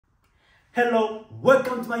Hello,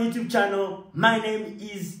 welcome to my YouTube channel. My name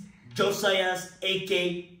is Josias,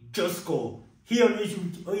 aka Josco. Here on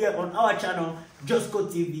YouTube, here on our channel, Josco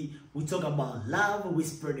TV, we talk about love, we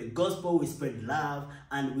spread the gospel, we spread love,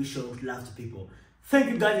 and we show love to people.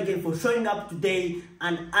 Thank you guys again for showing up today,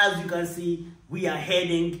 and as you can see, we are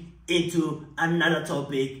heading into another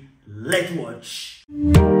topic. Let's watch.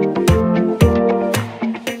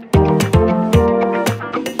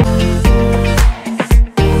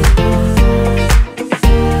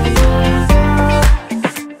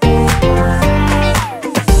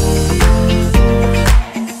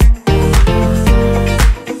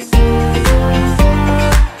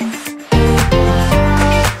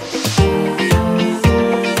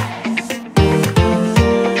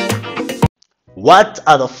 What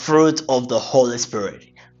are the fruit of the Holy Spirit?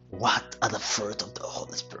 What are the fruit of the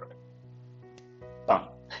Holy Spirit?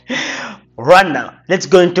 Right now, let's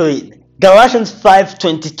go into it. Galatians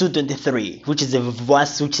 5:22-23, which is a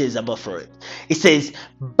verse which is about fruit. It says,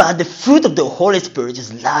 "But the fruit of the Holy Spirit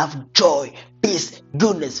is love, joy, peace,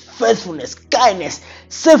 goodness, faithfulness, kindness,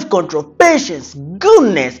 self-control, patience,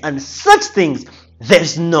 goodness, and such things there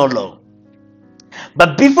is no law."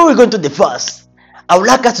 But before we go into the verse, I would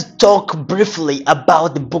like us to talk briefly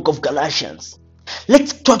about the book of Galatians.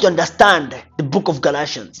 Let's try to understand the book of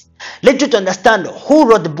Galatians. Let's try to understand who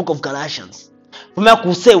wrote the book of Galatians. I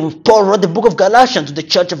could say Paul wrote the book of Galatians to the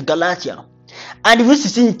church of Galatia. And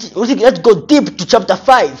let's go deep to chapter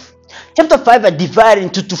 5. Chapter 5 are divided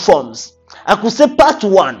into two forms. I could say part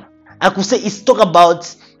 1, I could say it's talk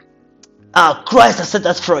about Christ has set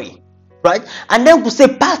us free. Right? And then we could say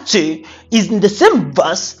part 2 is in the same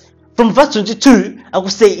verse. From verse 22, I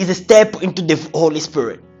would say is a step into the Holy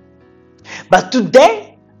Spirit. But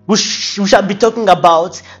today, we shall be talking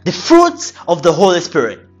about the fruits of the Holy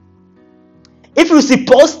Spirit. If you see,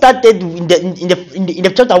 Paul started in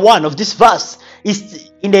the chapter 1 of this verse. Is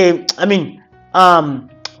in the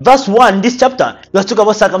verse 1 this chapter. We are talking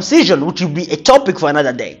about circumcision, which will be a topic for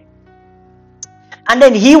another day. And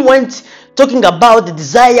then he went talking about the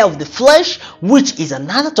desire of the flesh, which is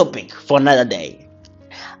another topic for another day.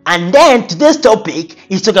 And then today's topic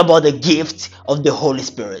is talking about the gift of the Holy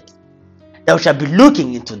Spirit that we shall be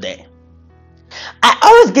looking into today. I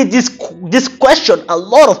always get this question. A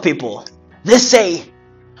lot of people, they say,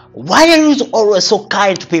 "Why are you always so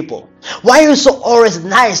kind to people? Why are you so always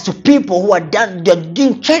nice to people who they're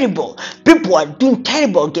doing terrible? People are doing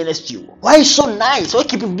terrible against you. Why are you so nice? Why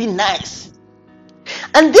keep being nice?"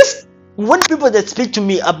 And this, when people that speak to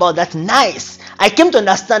me about that nice, I came to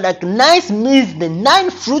understand that nice means the 9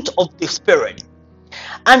 fruit of the Spirit.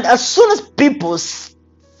 And as soon as people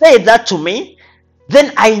say that to me,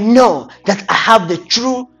 then I know that I have the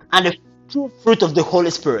true fruit of the Holy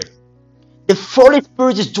Spirit. The Holy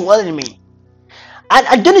Spirit is dwelling in me. And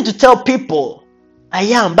I don't need to tell people I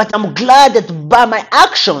am, but I'm glad that by my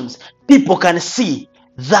actions, people can see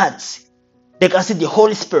that they can see the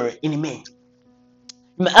Holy Spirit in me.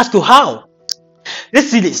 You may ask you how. Let's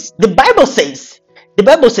see this. The Bible says,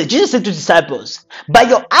 Jesus said to disciples, "By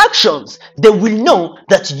your actions, they will know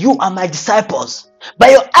that you are my disciples. By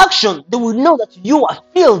your action, they will know that you are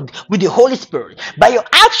filled with the Holy Spirit. By your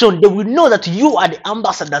action, they will know that you are the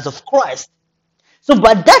ambassadors of Christ." So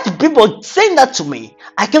by that, people saying that to me,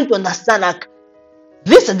 I came to understand that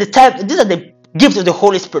these are the gifts of the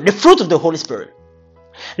Holy Spirit, the fruit of the Holy Spirit.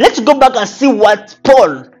 Let's go back and see what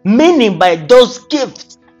Paul meaning by those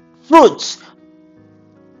gifts, fruits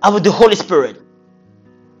of the Holy Spirit.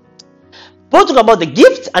 Paul talks about the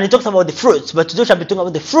gift and he talks about the fruits, but today we shall be talking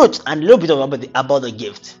about the fruits and a little bit about the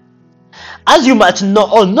gift. As you might know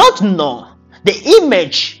or not know, the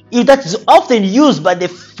image that is often used by the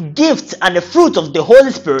gift and the fruit of the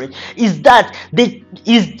Holy Spirit is that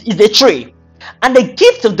is the tree, and the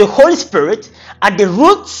gift of the Holy Spirit are the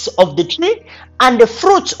roots of the tree, and the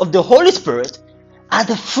fruits of the Holy Spirit are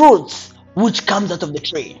the fruits which comes out of the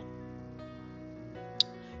tree.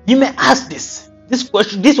 You may ask this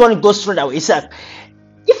question. This one goes straight away. It says,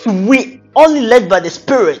 if we only led by the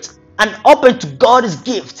Spirit and open to God's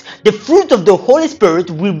gift, the fruit of the Holy Spirit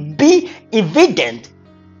will be evident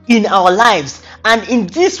in our lives. And in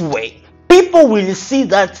this way, people will see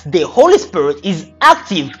that the Holy Spirit is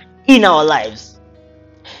active in our lives.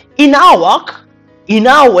 In our work, in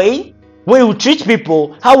our way, when we treat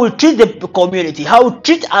people, how we treat the community, how we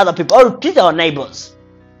treat other people, how we treat our neighbors.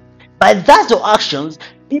 By that actions,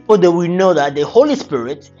 people, they will know that the Holy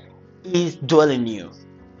Spirit is dwelling in you.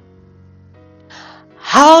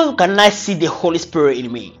 How can I see the Holy Spirit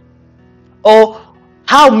in me? Or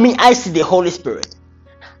how I see the Holy Spirit?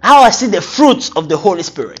 How I see the fruits of the Holy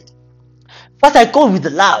Spirit? What I call with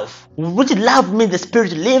love, which love means the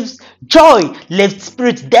spirit lives, joy, the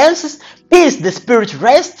spirit dances, peace, the spirit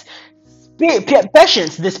rests,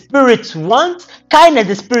 patience, the spirit wants, kindness,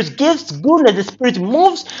 the spirit gives, goodness, the spirit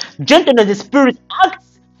moves, gentleness, the spirit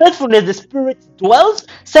acts, faithfulness, the spirit dwells,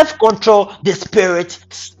 self-control, the spirit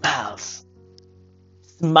smiles.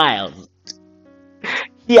 Smiles.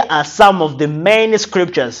 Here are some of the main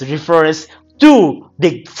scriptures reference to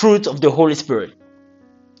the fruit of the Holy Spirit.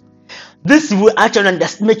 This will actually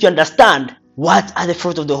make you understand what are the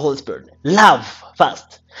fruit of the Holy Spirit. Love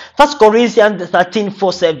first. 1 Corinthians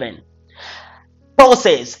 13:4-7. Paul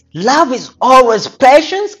says, love is always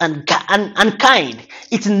patient and kind.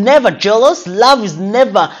 It's never jealous. Love is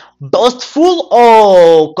never boastful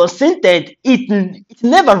or conceited. It's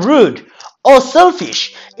never rude or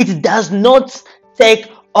selfish. It does not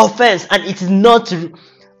take offense, and it is not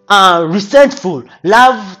resentful.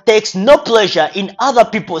 Love takes no pleasure in other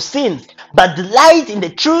people's sins, but delight in the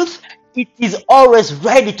truth. It is always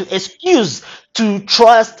ready to excuse, to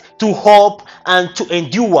trust, to hope, and to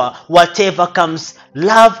endure whatever comes.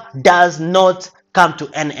 Love does not come to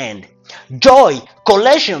an end. Joy,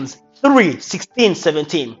 Colossians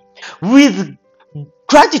 3:16-17. With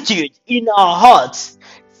gratitude in our hearts,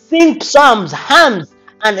 sing psalms, hymns,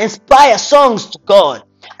 and inspire songs to God,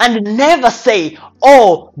 and never say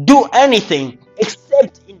or do anything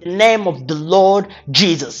except in the name of the Lord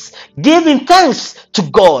Jesus, giving thanks to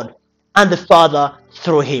God and the Father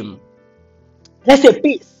through him. Let's say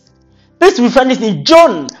peace. Peace, we find this in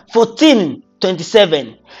John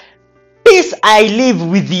 14:27. Peace I leave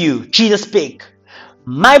with you, Jesus speak.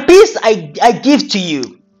 My peace I give to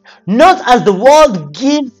you. Not as the world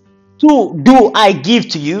gives do I give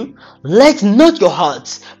to you. Let not your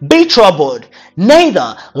hearts be troubled,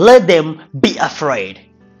 neither let them be afraid.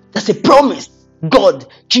 That's a promise God,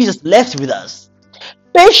 Jesus left with us.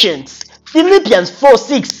 Patience, Philippians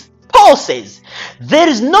 4:6. Paul says, there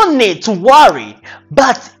is no need to worry,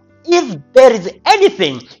 but if there is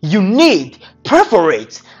anything you need, pray for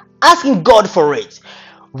it, asking God for it,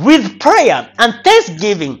 with prayer and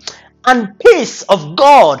thanksgiving, and peace of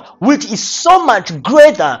God, which is so much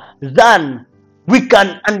greater than we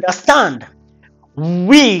can understand,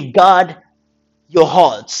 we guard your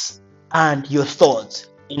hearts and your thoughts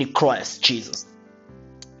in Christ Jesus.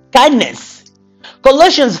 Kindness,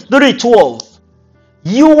 Colossians 3:12.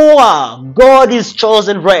 You are God's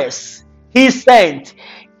chosen race. He sent.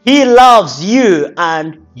 He loves you,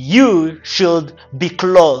 and you should be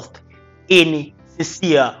clothed in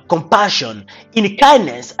sincere compassion, in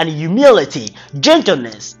kindness and humility,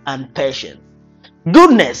 gentleness and patience.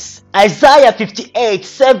 Goodness, Isaiah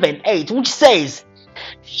 58:7-8, which says,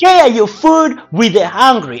 share your food with the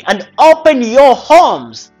hungry and open your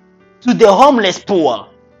homes to the homeless poor.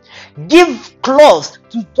 Give clothes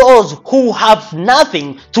to those who have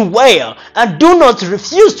nothing to wear, and do not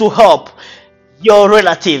refuse to help your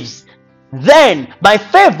relatives. Then my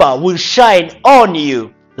favor will shine on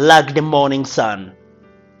you like the morning sun.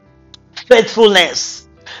 Faithfulness,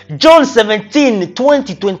 John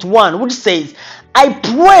 17:20-21, which says, I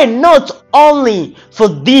pray not only for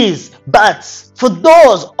these, but for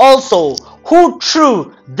those also who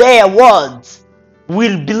through their words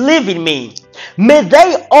will believe in me. May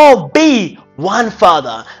they all be one,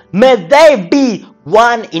 Father. May they be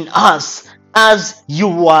one in us, as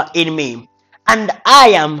you are in me, and I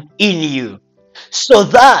am in you, so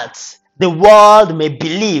that the world may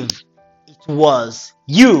believe it was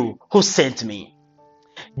you who sent me.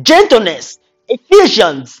 Gentleness,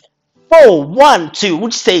 Ephesians 4:1-2,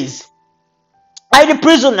 which says, I, the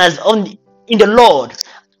prisoners in the Lord,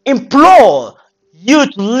 implore you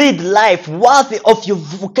to lead life worthy of your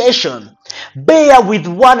vocation. Bear with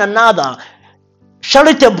one another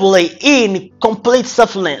charitably in complete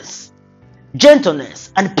selflessness,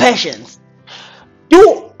 gentleness, and patience.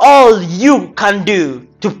 Do all you can do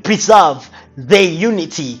to preserve the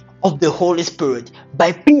unity of the Holy Spirit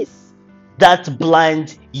by peace that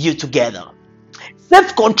binds you together.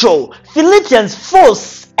 Self-control, Philippians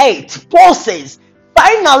 4:8, Paul says,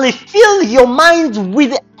 finally fill your minds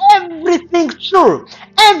with everything true,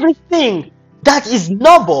 everything that is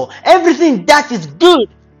noble, everything that is good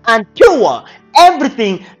and pure,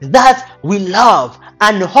 everything that we love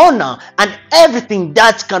and honor, and everything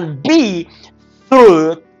that can be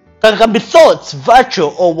thoughts, virtue,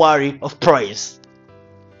 or worry of praise.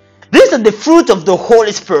 These are the fruit of the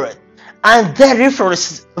Holy Spirit, and they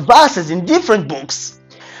reference verses in different books.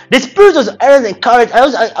 The Spirit was always encouraged.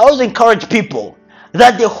 I always encourage people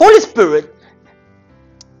that the Holy Spirit,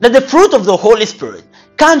 that the fruit of the Holy Spirit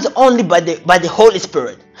comes only by the Holy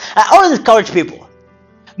Spirit. I always encourage people.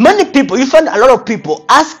 Many people, you find a lot of people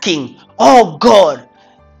asking, oh God,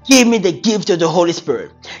 give me the gift of the Holy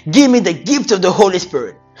Spirit. Give me the gift of the Holy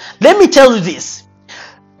Spirit. Let me tell you this.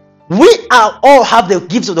 We are all have the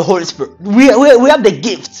gifts of the Holy Spirit. We have the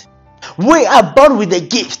gift. We are born with the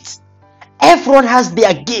gift. Everyone has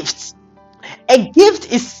their gifts. A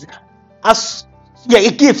gift is a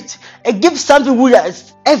gift. A gift is something which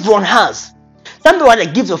everyone has. Some people have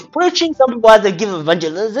a gift of preaching. Some people have the gift of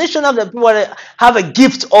evangelization. Other people have a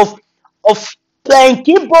gift of playing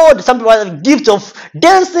keyboard. Some people have a gift of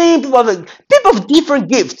dancing. People have different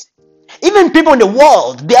gifts. Even people in the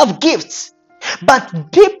world, they have gifts.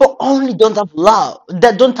 But people only don't have love.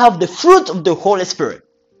 That don't have the fruit of the Holy Spirit.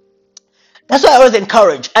 That's why I always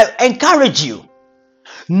encourage you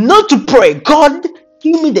not to pray, God,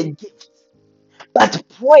 give me the gift, but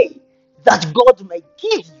pray that God may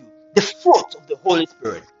give you the fruit of the Holy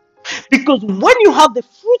Spirit. Because when you have the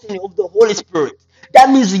fruit of the Holy Spirit, that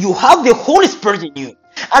means you have the Holy Spirit in you.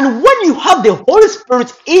 And when you have the Holy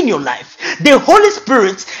Spirit in your life, the Holy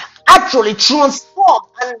Spirit actually transforms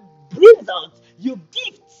and brings out your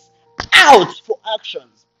gifts out for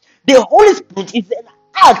actions. The Holy Spirit is an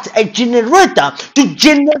a generator to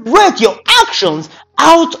generate your actions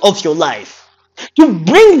out of your life, to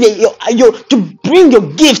bring to bring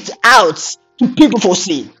your gift out to people for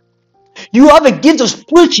see. You have a gift of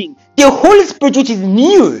preaching. The Holy Spirit, which is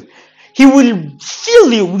new, He will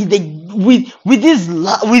fill you with these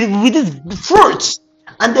fruits,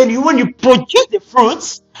 and then when you produce the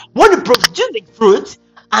fruits,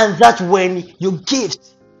 and that's when your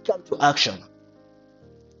gift come to action.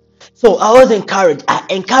 So I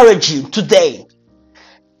encourage you today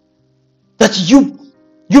that you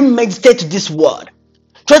meditate this word.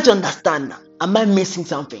 Try to understand, am I missing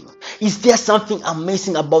something? Is there something I'm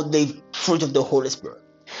missing about the fruit of the Holy Spirit?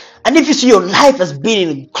 And if you see your life has been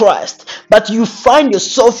in Christ, but you find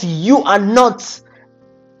yourself you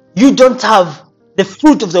don't have the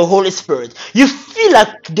fruit of the Holy Spirit, you feel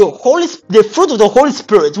like the fruit of the Holy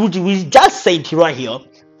Spirit, which we just said right here,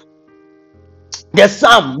 there's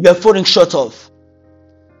some you're falling short of.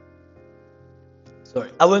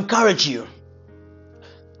 Sorry. I will encourage you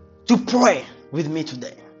to pray with me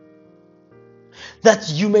today, that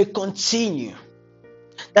you may continue,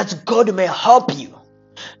 that God may help you.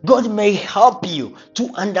 God may help you to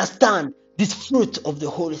understand this fruit of the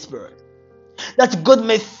Holy Spirit. That God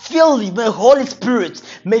may fill you, the Holy Spirit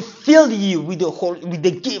may fill you with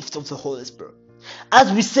the gift of the Holy Spirit.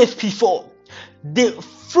 As we said before, the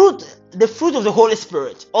fruit of the Holy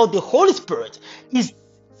Spirit, or the Holy Spirit, is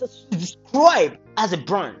described as a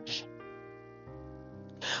branch.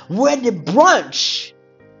 Where the branch,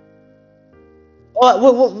 or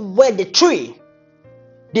where the tree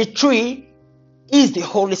is the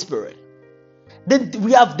Holy Spirit. Then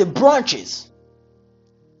we have the branches.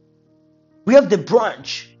 We have the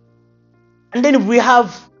branch, and then we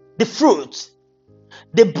have the fruit.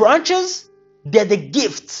 The branches, they're the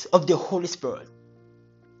gifts of the Holy Spirit.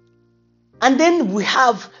 And then we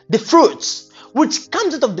have the fruits, which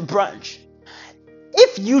comes out of the branch.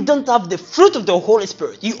 If you don't have the fruit of the Holy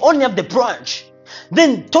Spirit, you only have the branch,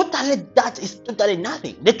 then that is totally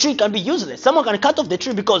nothing. The tree can be useless. Someone can cut off the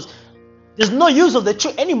tree because there's no use of the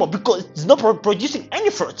tree anymore, because it's not producing any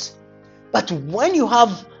fruits. But when you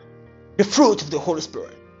have the fruit of the Holy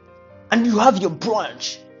Spirit, and you have your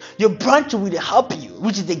branch will help you,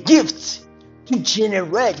 which is the gift, to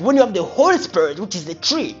generate. When you have the Holy Spirit, which is the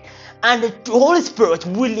tree, and the Holy Spirit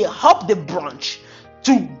will help the branch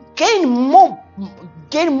to gain more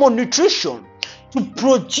nutrition, to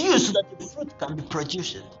produce, so that the fruit can be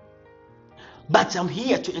produced. But I'm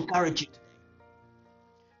here to encourage you today.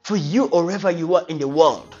 For you, or wherever you are in the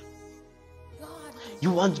world,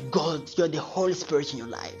 you want God, you want the Holy Spirit in your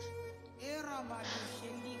life.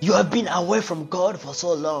 You have been away from God for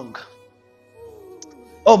so long.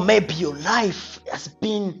 Or maybe your life has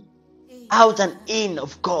been out and in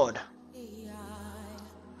of God.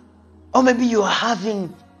 Or maybe you are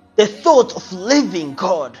having the thought of leaving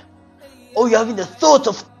God. Or you're having the thought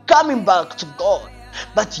of coming back to God.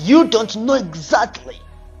 But you don't know exactly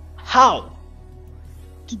how.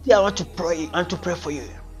 Today I want to pray and to pray for you.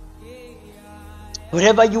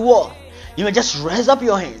 Wherever you are, you may just raise up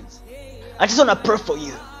your hands. I just want to pray for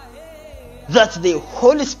you, that the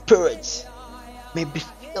Holy Spirit may be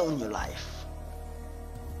filled in your life.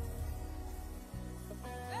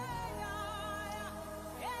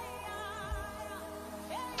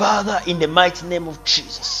 Father, in the mighty name of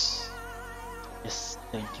Jesus. Yes,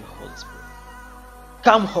 thank you, Holy Spirit.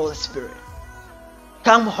 Come, Holy Spirit.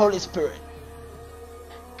 Come, Holy Spirit.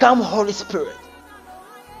 Come, Holy Spirit.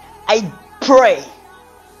 I pray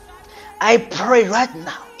I pray right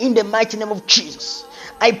now in the mighty name of Jesus.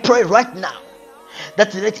 I pray right now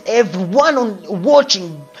that let everyone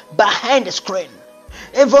watching behind the screen,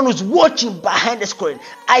 everyone who's watching behind the screen,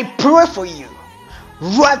 I pray for you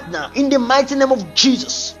right now in the mighty name of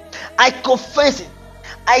Jesus. I confess it.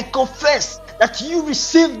 I confess that you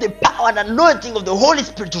receive the power and anointing of the Holy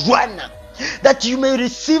Spirit right now. That you may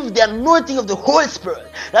receive the anointing of the Holy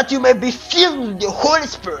Spirit, that you may be filled with the Holy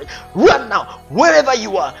Spirit right now, wherever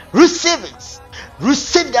you are. Receive it.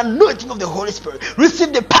 Receive the anointing of the Holy Spirit.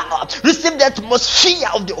 Receive the power. Receive the atmosphere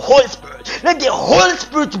of the Holy Spirit. Let the Holy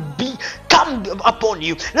Spirit come upon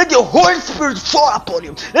you. Let the Holy Spirit fall upon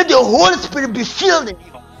you. Let the Holy Spirit be filled in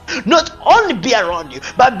you. Not only be around you,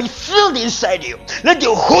 but be filled inside you. Let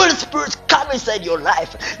the Holy Spirit come inside your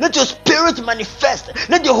life. Let your spirit manifest.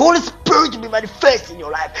 Let the Holy Spirit be manifest in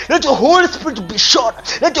your life. Let the Holy Spirit be shown.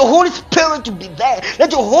 Let the Holy Spirit be there.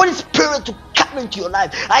 Let the Holy Spirit come into your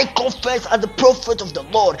life. I confess as the prophet of the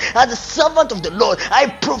Lord, as the servant of the Lord, I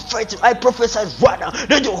prophesy right now.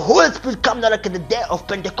 Let the Holy Spirit come down like in the day of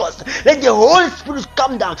Pentecost. Let the Holy Spirit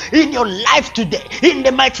come down in your life today, in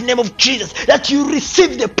the mighty name of Jesus, that you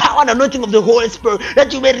receive the power and anointing of the Holy Spirit,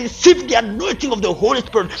 that you may receive the anointing of the Holy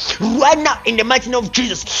Spirit right now in the mighty name of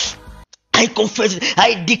Jesus. I confess it,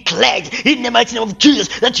 I declare it in the mighty name of Jesus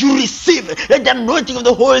that you receive it. Let the anointing of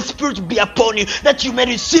the Holy Spirit be upon you, that you may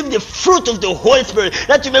receive the fruit of the Holy Spirit,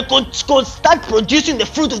 that you may start producing the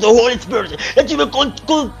fruit of the Holy Spirit, that you may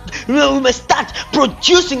start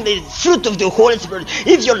producing the fruit of the Holy Spirit.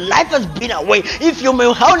 If your life has been away, if you may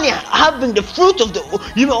only having the fruit of the,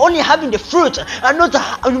 you may only having the fruit and not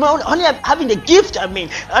only having the gift, and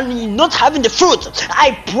not having the fruit,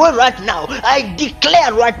 I pray right now, I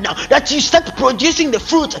declare right now that you start producing the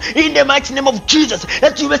fruit in the mighty name of Jesus,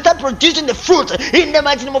 that you will start producing the fruit in the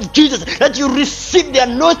mighty name of Jesus, that you receive the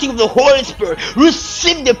anointing of the Holy Spirit,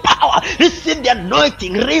 receive the power, receive the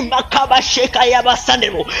anointing. Rimakaba shekayaba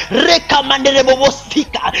sandebo rekamanderebo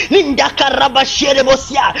bosika linda karabasherebo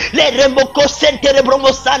sia le remboko sentere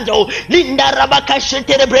bromo sando linda rabaka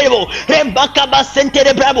shetere brebo rembakaba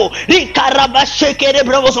sentere bravo rikarabashekere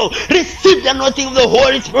bromoso. Receive the anointing of the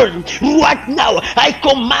Holy Spirit right now. I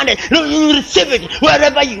command it. You receive it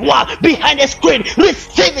wherever you are behind the screen.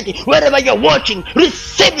 Receive it wherever you're watching.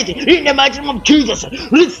 Receive it in the mighty name of Jesus.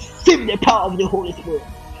 Receive the power of the Holy Spirit.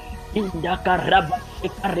 The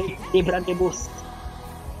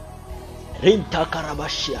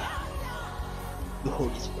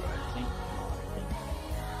Holy Spirit.